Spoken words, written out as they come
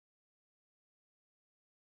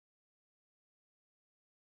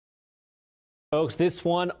Folks, this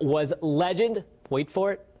one was legend. Wait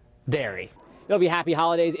for it, dairy. It'll be happy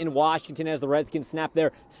holidays in Washington as the Redskins snap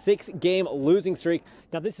their 6-game losing streak.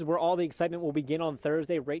 Now, this is where all the excitement will begin on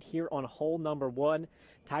Thursday, right here on hole number 1.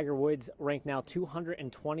 Tiger Woods ranked now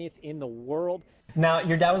 220th in the world. Now,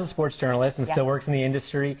 your dad was a sports journalist and still works in the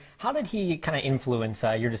industry. How did he kind of influence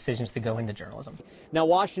your decisions to go into journalism? Now,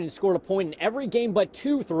 Washington scored a point in every game but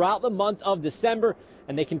 2 throughout the month of December,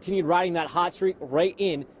 and they continued riding that hot streak right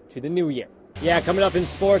into the new year. Yeah, coming up in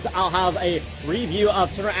sports, I'll have a review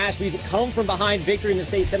of Turner Ashby's come-from-behind victory in the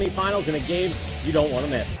state semifinals in a game you don't want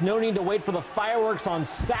to miss. No need to wait for the fireworks on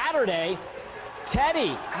Saturday.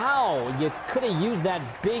 Teddy, ow, you could have used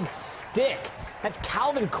that big stick. That's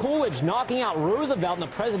Calvin Coolidge knocking out Roosevelt in the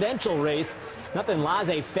presidential race. Nothing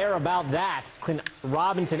laissez-faire about that. Clint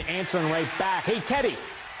Robinson answering right back. Hey, Teddy,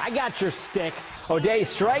 I got your stick. O'Day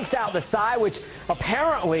strikes out the side, which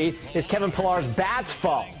apparently is Kevin Pillar's bat's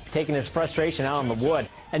fault, taking his frustration out on the wood.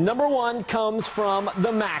 And number 1 comes from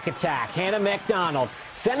the Mac attack. Hannah McDonald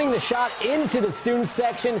sending the shot into the student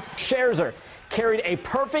section. Scherzer carried a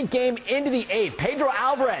perfect game into the 8th. Pedro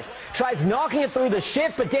Alvarez tries knocking it through the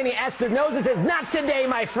shift, but Danny Espinosa says, "Not today,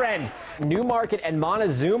 my friend." Newmarket and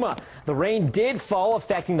Montezuma. The rain did fall,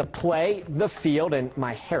 affecting the play, the field, and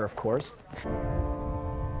my hair, of course.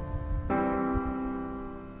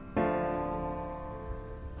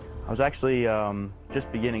 I was actually just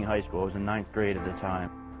beginning high school. I was in 9th grade at the time.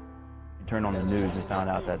 I turned on the news and found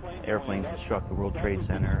out that airplanes had struck the World Trade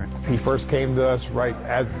Center. He first came to us right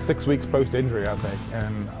as 6 weeks post-injury, I think,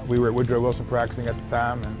 and we were at Woodrow Wilson practicing at the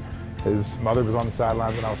time, and his mother was on the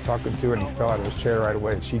sidelines when I was talking to her, and he fell out of his chair right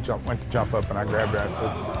away, and she went to jump up, and I grabbed her and I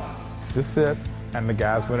said, "Just sit," and the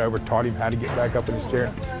guys went over, taught him how to get back up in his chair.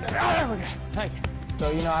 Thank you. So,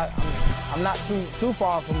 you know, I'm not too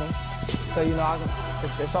far from him, so, you know,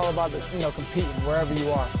 it's all about, competing wherever you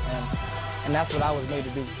are, and that's what I was made to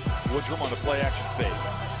do. Woodrum on the play-action fake.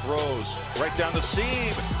 Throws right down the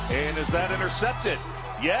seam. And is that intercepted?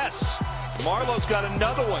 Yes. Marlowe's got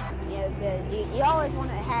another one. Because you always want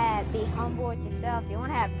to be humble with yourself. You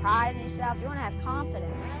want to have pride in yourself. You want to have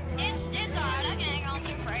confidence. It's all right. I can hang on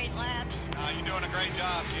to great laps. You're doing a great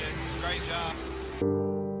job, kid. Great job.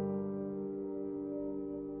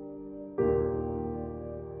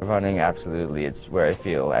 Running, absolutely. It's where I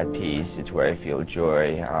feel at peace. It's where I feel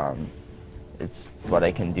joy. It's what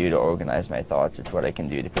I can do to organize my thoughts. It's what I can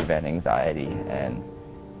do to prevent anxiety. And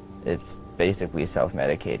it's basically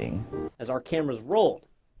self-medicating. As our cameras rolled,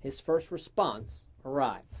 his first response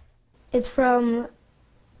arrived. It's from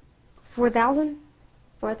 4,000?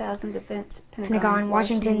 4,000 Defense Pentagon,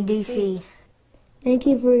 Washington, D.C. Thank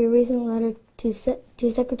you for your recent letter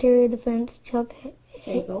to Secretary of Defense Chuck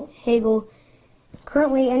Hagel.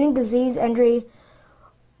 Currently, any disease, injury,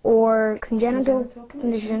 or congenital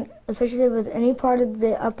condition associated with any part of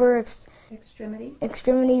the upper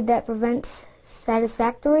extremity that prevents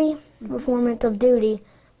satisfactory performance of duty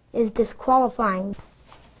is disqualifying.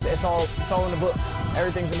 It's all in the books.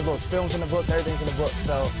 Everything's in the books. Film's in the books. Everything's in the books.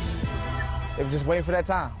 So they were just waiting for that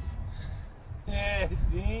time. Yeah,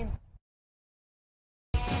 Dean.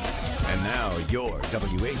 And now your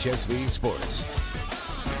WHSV Sports.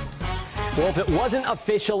 Well, if it wasn't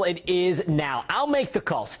official, it is now. I'll make the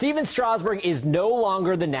call. Steven Strasburg is no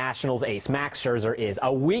longer the Nationals' ace. Max Scherzer is.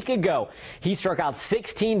 A week ago, he struck out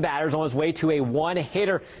 16 batters on his way to a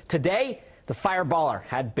one-hitter. Today, the fireballer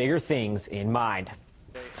had bigger things in mind.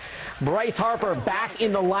 Bryce Harper back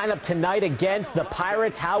in the lineup tonight against the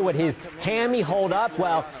Pirates. How would his hammy hold up?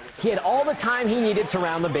 Well, he had all the time he needed to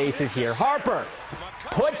round the bases here. Harper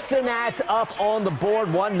puts the Nats up on the board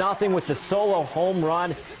 1-0 with the solo home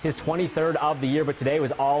run, his 23rd of the year. But today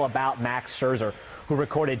was all about Max Scherzer, who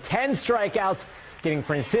recorded 10 strikeouts, getting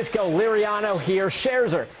Francisco Liriano here.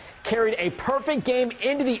 Scherzer carried a perfect game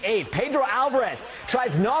into the 8th. Pedro Alvarez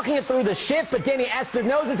tries knocking it through the shift, but Danny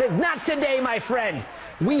Espinosa says, "Not today, my friend."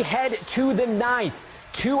 We head to the 9th.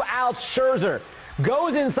 2 outs. Scherzer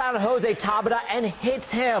goes inside on Jose Tabata and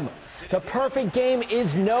hits him. The perfect game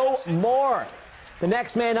is no more. The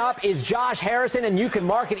next man up is Josh Harrison, and you can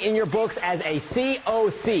mark it in your books as a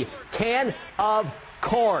COC, can of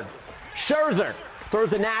corn. Scherzer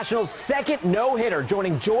throws the Nationals' second no-hitter,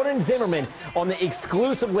 joining Jordan Zimmerman on the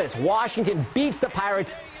exclusive list. Washington beats the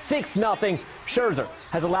Pirates 6-0. Scherzer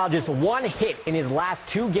has allowed just 1 hit in his last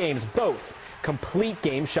 2 games, both complete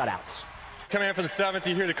game shutouts. Coming in for the 7th,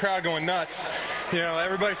 you hear the crowd going nuts.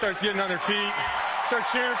 Everybody starts getting on their feet,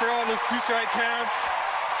 starts cheering for all those 2-strike counts.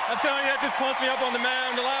 I'm telling you, that just pumps me up on the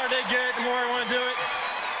mound. The louder they get, the more I want to do it.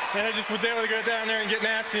 And I just was able to go down there and get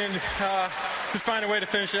nasty and just find a way to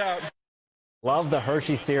finish it out. Love the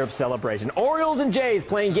Hershey syrup celebration. Orioles and Jays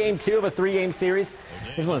playing game 2 of a 3-game series.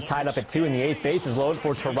 This one's tied up at 2 in the 8th. Bases loaded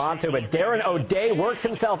for Toronto, but Darren O'Day works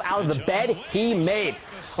himself out of the bed he made.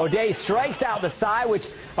 O'Day strikes out the side, which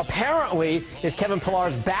apparently is Kevin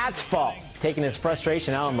Pillar's bat's fault, taking his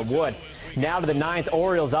frustration out on the wood. Now to the 9th,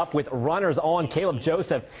 Orioles up with runners on. Caleb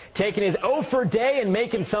Joseph taking his O for day and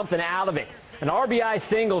making something out of it. An RBI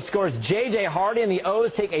single scores J.J. Hardy, and the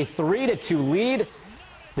O's take a 3-2 lead.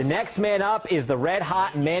 The next man up is the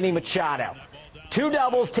red-hot Manny Machado. 2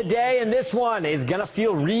 doubles today, and this one is going to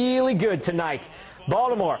feel really good tonight.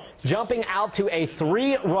 Baltimore jumping out to a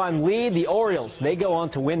 3-run lead. The Orioles, they go on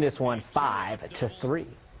to win this one 5-3.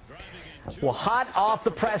 Well, hot off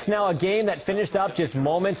the press now, a game that finished up just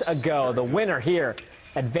moments ago. The winner here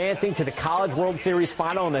advancing to the College World Series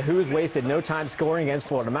final, and the Who's wasted no time scoring against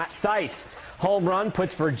Florida. Matt Theis home run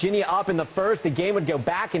puts Virginia up in the first. The game would go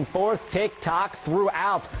back and forth, tick-tock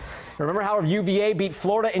throughout. Remember how UVA beat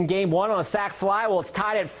Florida in game 1 on a sac fly? Well, it's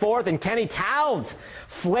tied at 4th, and Kenny Towns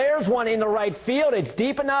flares one into right field. It's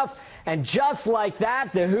deep enough, and just like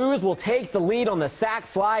that, the Who's will take the lead on the sac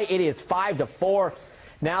fly. It is 5-4.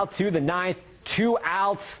 Now to the 9th, 2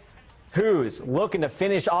 outs. Who's looking to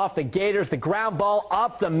finish off the Gators. The ground ball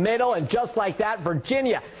up the middle, and just like that,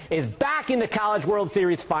 Virginia is back in the College World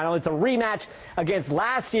Series final. It's a rematch against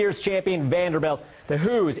last year's champion Vanderbilt. The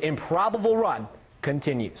Who's improbable run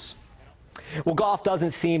continues. Well, golf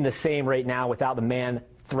doesn't seem the same right now without the man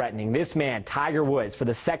threatening. This man, Tiger Woods, for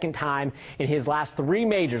the second time in his last 3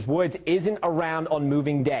 majors. Woods isn't around on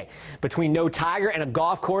moving day. Between no Tiger and a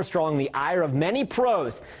golf course drawing the ire of many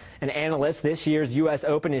pros and analysts, this year's U.S.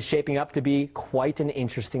 Open is shaping up to be quite an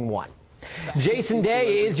interesting one. Jason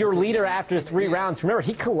Day is your leader after 3 rounds. Remember,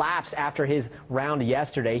 he collapsed after his round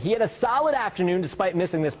yesterday. He had a solid afternoon despite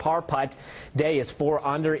missing this par putt. Day is 4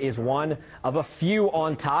 under, is one of a few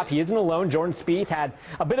on top. He isn't alone. Jordan Spieth had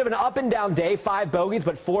a bit of an up-and-down day, 5 bogeys,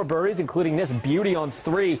 but 4 birdies, including this beauty on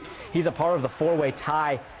 3. He's a part of the 4-way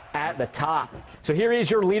tie at the top. So here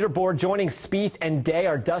is your leaderboard. Joining Spieth and Day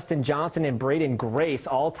are Dustin Johnson and Braden Grace,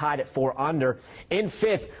 all tied at 4 under. In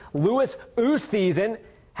 5th, Louis Oosthuizen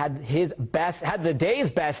had the day's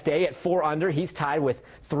best day at 4 under. He's tied with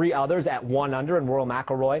 3 others at 1 under, and Rory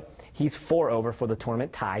McIlroy, he's 4 over for the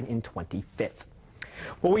tournament, tied in 25th.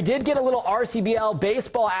 Well, we did get a little RCBL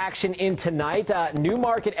baseball action in tonight.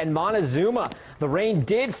 Newmarket and Montezuma. The rain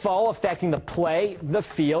did fall, affecting the play, the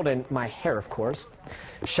field, and my hair, of course.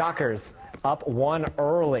 Shockers up 1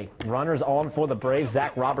 early. Runners on for the Braves.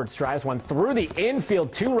 Zach Roberts drives one through the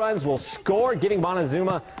infield. 2 runs will score, giving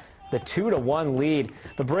Montezuma the 2-1 lead.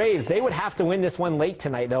 The Braves, they would have to win this one late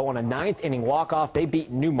tonight, though. On a 9th inning walk-off, they beat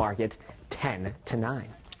Newmarket 10-9.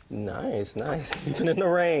 Nice, nice. Even in the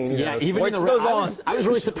rain. Yeah, even in the rain. I was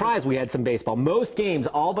really surprised we had some baseball. Most games,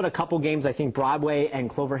 all but a couple games, I think Broadway and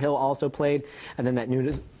Clover Hill also played, and then that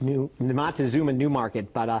Montezuma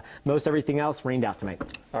Newmarket. But most everything else rained out tonight.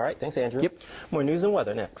 All right, thanks, Andrew. Yep. More news and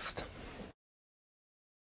weather next.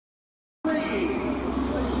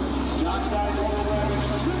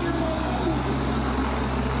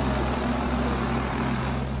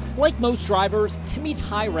 Like most drivers, Timmy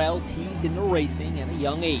Tyrell teamed into racing at a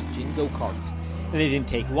young age in go-karts. And it didn't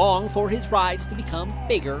take long for his rides to become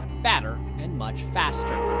bigger, badder, and much faster.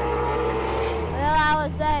 Well, I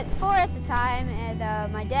was at 4 at the time,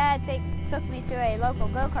 and my dad took me to a local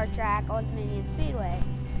go-kart track, Old Dominion Speedway.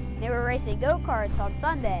 They were racing go-karts on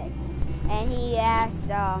Sunday, and he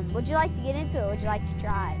asked, would you like to get into it? Would you like to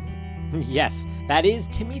drive? Yes, that is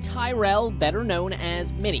Timmy Tyrell, better known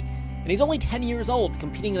as Minnie. And he's only 10 years old,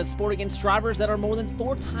 competing in a sport against drivers that are more than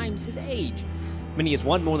 4 times his age. Minnie has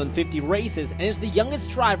won more than 50 races and is the youngest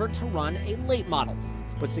driver to run a late model.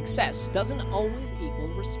 But success doesn't always equal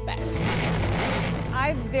respect.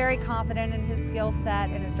 I'm very confident in his skill set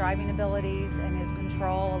and his driving abilities and his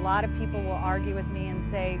control. A lot of people will argue with me and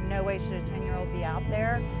say, no way should a 10-year-old be out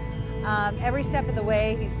there. Every step of the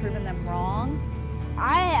way, he's proven them wrong.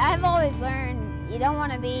 I've always learned you don't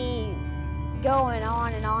want to be going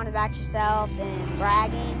on and on about yourself and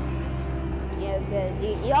bragging, you know, because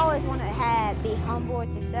you always want to be humble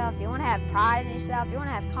with yourself. You want to have pride in yourself. You want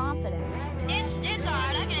to have confidence. It's all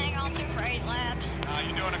right. I can hang on 2 parade laps.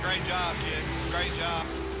 You're doing a great job, kid. Great job.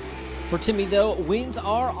 For Timmy, though, wins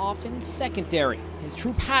are often secondary. His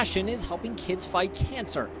true passion is helping kids fight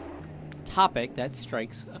cancer, a topic that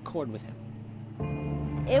strikes a chord with him.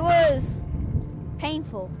 It was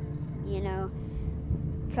painful, you know,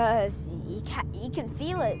 because you can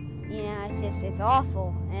feel it, you know, it's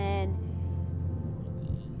awful, and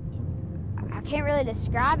I can't really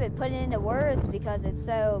describe it, put it into words because it's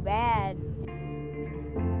so bad.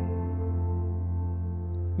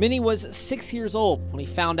 Minnie was 6 years old when he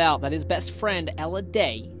found out that his best friend, Ella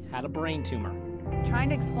Day, had a brain tumor. Trying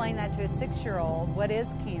to explain that to a 6-year-old, what is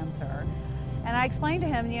cancer? And I explained to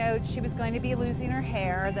him, you know, she was going to be losing her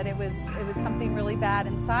hair, that it was something really bad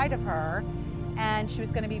inside of her, and she was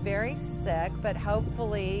going to be very sick, but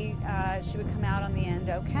hopefully she would come out on the end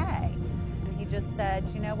okay. And he just said,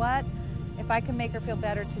 you know what? If I can make her feel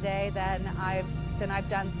better today, then I've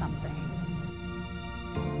done something.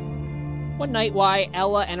 One night while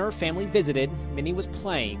Ella and her family visited, Minnie was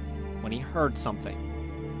playing when he heard something.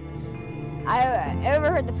 I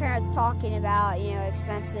overheard the parents talking about, you know,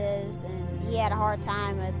 expenses, and he had a hard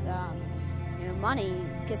time with, you know, money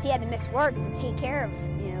because he had to miss work to take care of,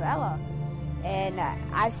 you know, Ella. And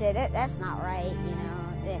I said, that's not right, you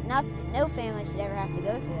know. No family should ever have to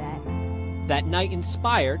go through that. That night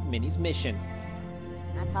inspired Minnie's mission.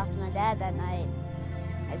 And I talked to my dad that night.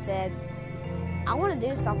 I said, I want to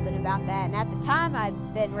do something about that. And at the time, I'd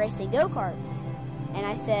been racing go-karts. And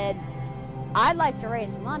I said, I'd like to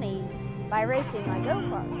raise money by racing my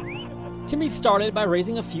go-kart. Timmy started by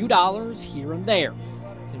raising a few dollars here and there.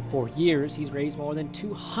 In 4 years, he's raised more than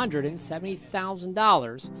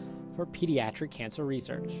 $270,000 for pediatric cancer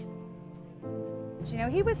research. You know,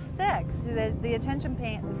 he was 6, the attention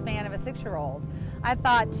span of a 6-year-old. I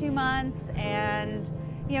thought 2 months and,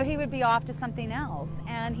 you know, he would be off to something else,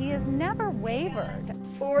 and he has never wavered.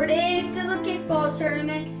 4 days to the kickball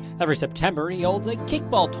tournament. Every September, he holds a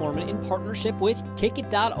kickball tournament in partnership with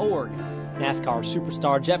Kickit.org. NASCAR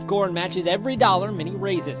superstar Jeff Gordon matches every dollar Minnie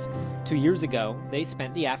raises. 2 years ago, they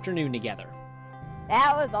spent the afternoon together.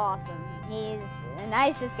 That was awesome. He's the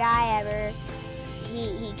nicest guy ever.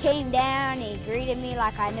 He came down, he greeted me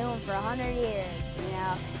like I knew him for 100 years, you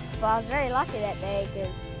know. But I was very lucky that day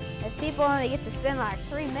because those people only get to spend like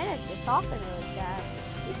 3 minutes just talking to this guy.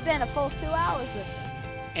 We spent a full 2 hours with him.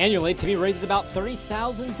 Annually, Timmy raises about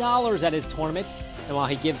 $30,000 at his tournament, and while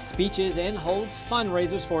he gives speeches and holds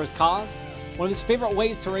fundraisers for his cause, one of his favorite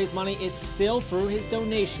ways to raise money is still through his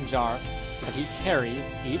donation jar that he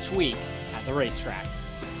carries each week at the racetrack.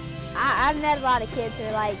 I've met a lot of kids who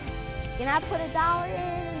are like, can I put $1 in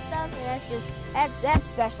and stuff? And that's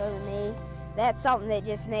special to me. That's something that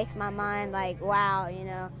just makes my mind like, wow, you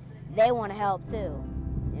know, they want to help too.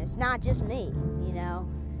 It's not just me, you know.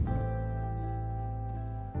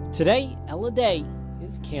 Today, Ella Day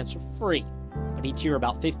is cancer-free, but each year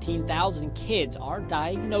about 15,000 kids are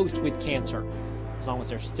diagnosed with cancer. As long as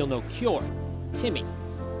there's still no cure, Timmy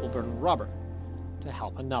will burn rubber to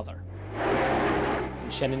help another. In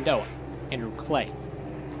Shenandoah, Andrew Clay,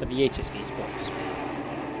 WHSV Sports.